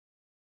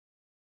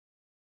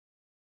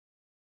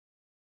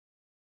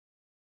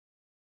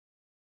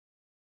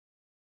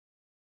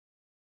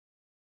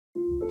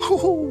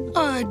Oh,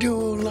 I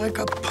do like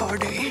a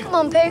party. Come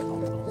on, Pooh.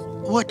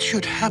 What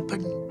should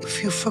happen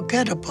if you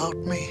forget about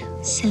me?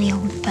 Silly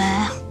old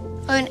bear.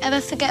 I won't ever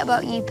forget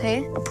about you,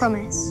 Pooh. I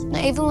promise.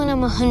 Not even when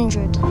I'm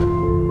 100.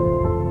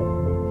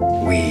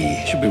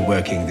 We should be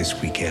working this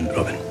weekend,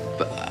 Robin.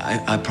 But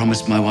I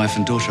promised my wife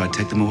and daughter I'd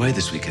take them away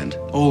this weekend.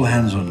 All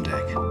hands on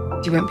deck.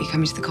 You won't be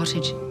coming to the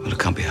cottage. Well, it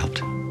can't be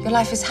helped. Your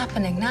life is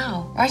happening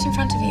now, right in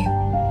front of you.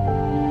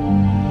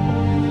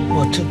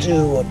 What to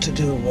do, what to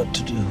do, what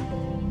to do.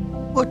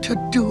 What to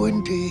do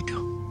indeed.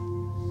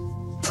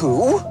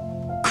 Pooh?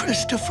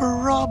 Christopher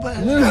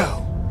Robin.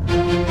 No.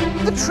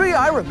 The tree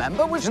I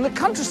remember was in the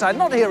countryside,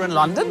 not here in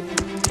London.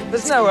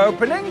 There's no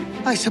opening.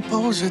 I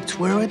suppose it's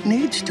where it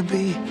needs to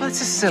be. That's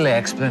a silly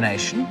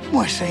explanation.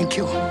 Why, thank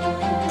you.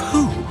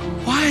 Pooh,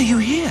 why are you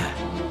here?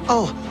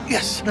 Oh,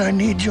 yes, I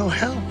need your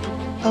help.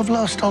 I've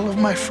lost all of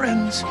my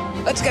friends.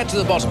 Let's get to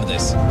the bottom of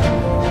this.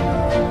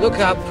 Look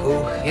up,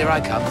 Pooh. Here I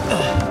come.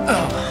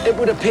 It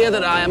would appear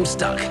that I am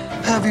stuck.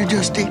 Have you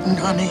just eaten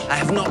honey? I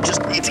have not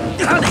just eaten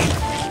honey.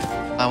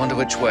 I wonder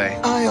which way.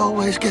 I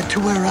always get to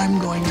where I'm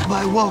going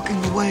by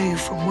walking away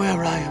from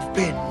where I have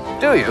been.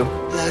 Do you?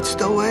 That's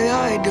the way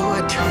I do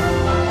it.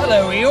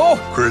 Hello, Ewan.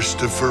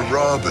 Christopher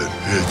Robin,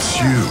 it's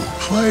you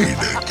playing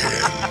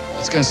again.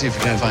 Let's go and see if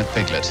we can find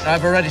Piglet.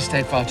 I've already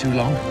stayed far too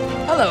long.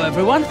 Hello,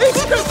 everyone.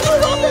 It's Christopher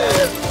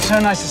Robin! So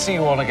nice to see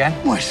you all again.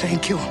 Why,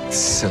 thank you.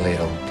 Silly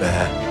old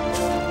bear.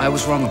 I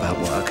was wrong about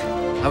work.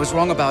 I was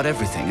wrong about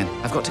everything, and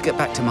I've got to get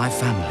back to my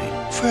family.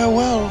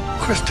 Farewell,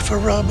 Christopher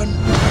Robin.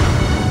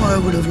 I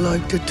would have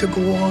liked it to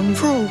go on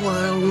for a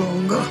while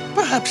longer.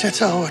 Perhaps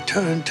it's our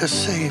turn to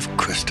save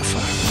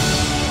Christopher.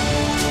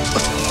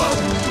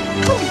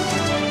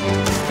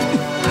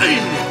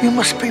 You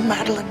must be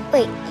Madeline.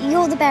 Wait,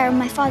 you're the bear in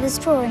my father's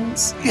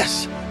drawings.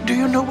 Yes. Do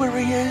you know where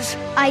he is?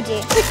 I do.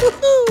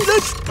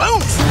 Let's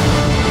bounce!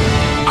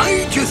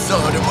 I just saw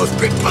the most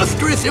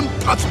preposterous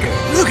imposter.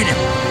 Look at him.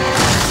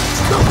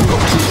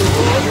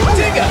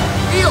 Digger!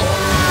 Eel!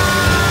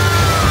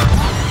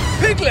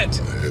 Piglet!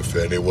 If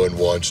anyone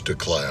wants to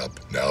clap,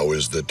 now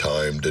is the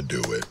time to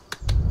do it.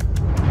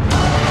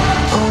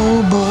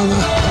 Oh,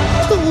 bother.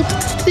 Oh,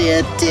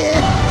 dear,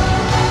 dear.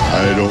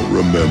 I don't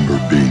remember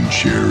being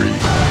cheery.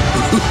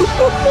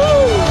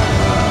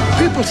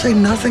 People say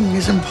nothing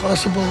is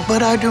impossible,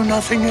 but I do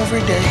nothing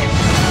every day.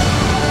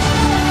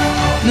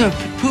 No,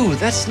 Pooh,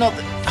 that's not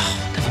the... Oh,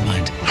 never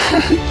mind.